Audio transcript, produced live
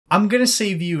I'm going to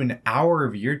save you an hour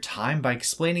of your time by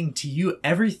explaining to you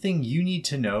everything you need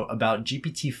to know about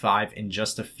GPT-5 in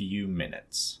just a few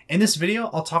minutes. In this video,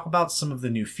 I'll talk about some of the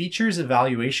new features,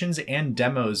 evaluations, and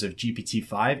demos of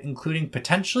GPT-5, including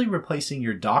potentially replacing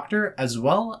your doctor, as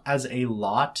well as a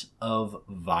lot of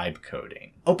vibe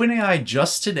coding. OpenAI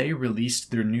just today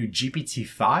released their new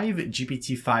GPT-5,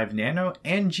 GPT-5 Nano,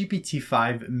 and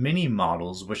GPT-5 mini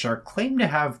models, which are claimed to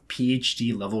have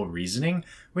PhD level reasoning,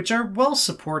 which are well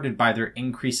supported by their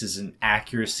increases in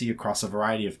accuracy across a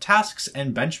variety of tasks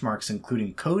and benchmarks,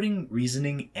 including coding,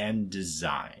 reasoning, and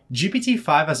design.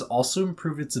 GPT-5 has also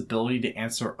improved its ability to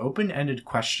answer open-ended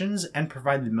questions and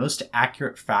provide the most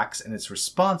accurate facts in its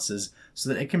responses so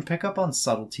that it can pick up on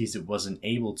subtleties it wasn't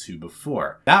able to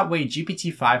before. That way,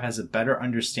 GPT-5 has a better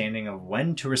understanding of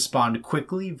when to respond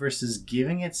quickly versus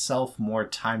giving itself more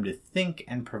time to think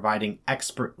and providing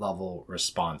expert-level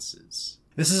responses.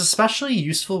 This is especially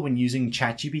useful when using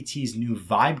ChatGPT's new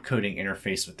vibe coding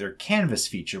interface with their Canvas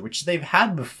feature, which they've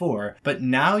had before, but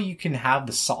now you can have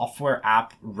the software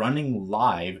app running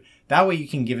live. That way you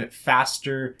can give it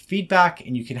faster feedback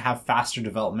and you can have faster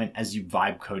development as you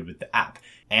vibe code with the app.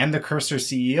 And the Cursor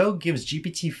CEO gives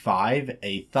GPT-5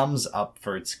 a thumbs up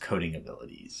for its coding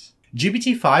abilities.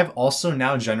 GPT-5 also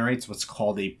now generates what's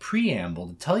called a preamble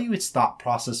to tell you its thought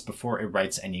process before it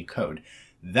writes any code.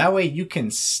 That way you can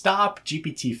stop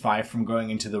GPT-5 from going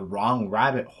into the wrong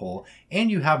rabbit hole and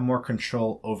you have more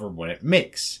control over what it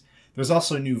makes. There's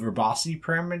also a new verbosity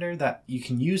parameter that you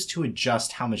can use to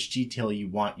adjust how much detail you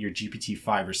want your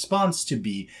GPT-5 response to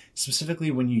be, specifically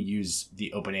when you use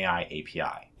the OpenAI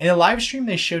API. In a live stream,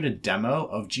 they showed a demo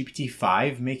of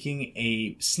GPT-5 making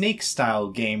a snake-style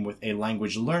game with a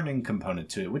language learning component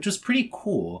to it, which was pretty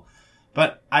cool.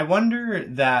 But I wonder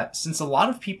that since a lot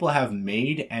of people have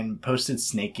made and posted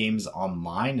snake games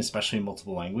online, especially in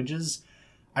multiple languages,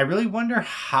 I really wonder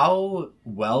how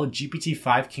well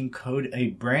GPT-5 can code a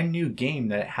brand new game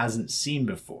that it hasn't seen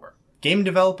before. Game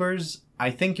developers,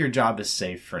 I think your job is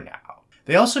safe for now.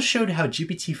 They also showed how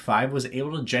GPT-5 was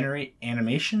able to generate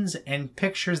animations and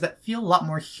pictures that feel a lot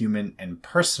more human and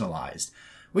personalized,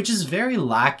 which is very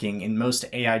lacking in most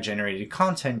AI-generated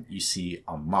content you see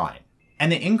online.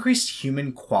 And the increased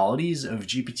human qualities of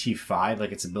GPT-5,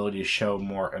 like its ability to show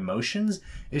more emotions,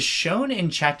 is shown in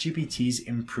ChatGPT's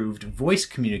improved voice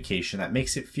communication that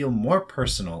makes it feel more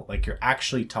personal, like you're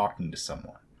actually talking to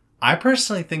someone. I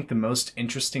personally think the most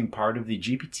interesting part of the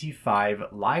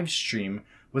GPT-5 live stream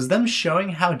was them showing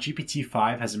how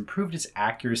GPT-5 has improved its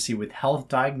accuracy with health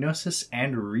diagnosis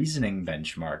and reasoning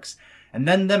benchmarks, and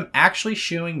then them actually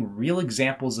showing real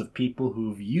examples of people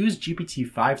who've used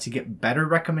GPT-5 to get better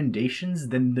recommendations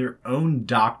than their own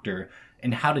doctor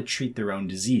in how to treat their own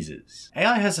diseases.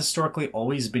 AI has historically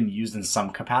always been used in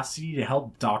some capacity to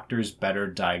help doctors better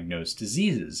diagnose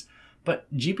diseases, but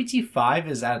GPT-5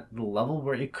 is at the level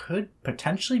where it could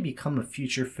potentially become a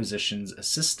future physician's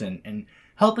assistant in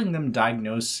helping them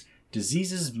diagnose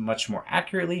diseases much more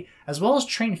accurately, as well as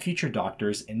train future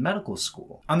doctors in medical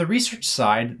school. On the research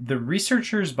side, the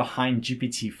researchers behind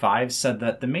GPT-5 said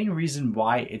that the main reason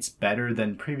why it's better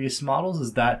than previous models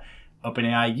is that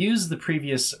OpenAI used the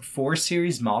previous 4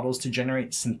 series models to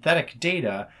generate synthetic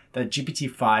data that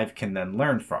GPT-5 can then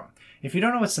learn from. If you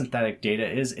don't know what synthetic data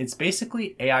is, it's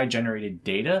basically AI-generated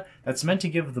data that's meant to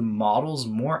give the models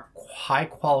more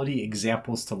high-quality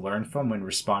examples to learn from when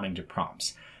responding to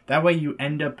prompts. That way you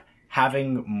end up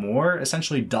having more,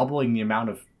 essentially doubling the amount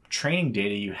of training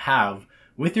data you have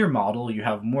with your model. You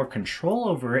have more control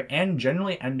over it and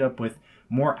generally end up with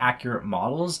more accurate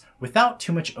models without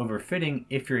too much overfitting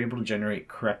if you're able to generate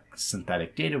correct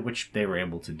synthetic data, which they were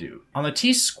able to do. On the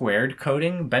T-squared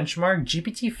coding benchmark,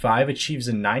 GPT-5 achieves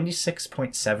a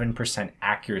 96.7%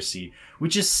 accuracy,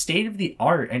 which is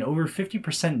state-of-the-art and over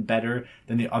 50% better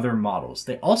than the other models.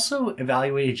 They also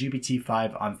evaluated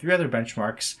GPT-5 on 3 other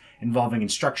benchmarks involving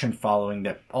instruction following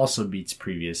that also beats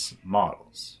previous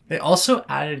models. They also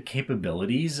added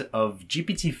capabilities of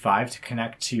GPT-5 to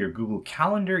connect to your Google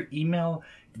Calendar, email,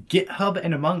 GitHub,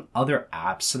 and among other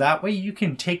apps, so that way you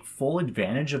can take full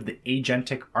advantage of the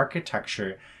agentic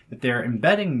architecture that they're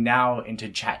embedding now into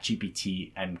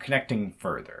ChatGPT and connecting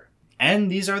further.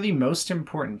 And these are the most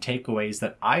important takeaways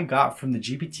that I got from the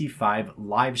GPT-5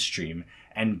 live stream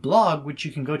and blog, which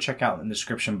you can go check out in the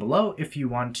description below if you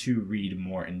want to read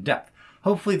more in depth.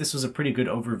 Hopefully this was a pretty good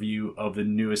overview of the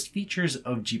newest features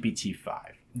of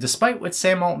GPT-5. Despite what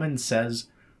Sam Altman says,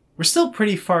 we're still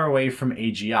pretty far away from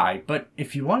AGI, but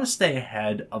if you want to stay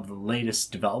ahead of the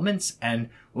latest developments and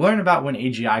learn about when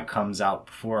AGI comes out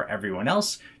before everyone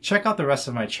else, check out the rest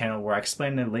of my channel where I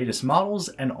explain the latest models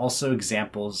and also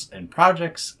examples and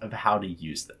projects of how to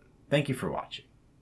use them. Thank you for watching.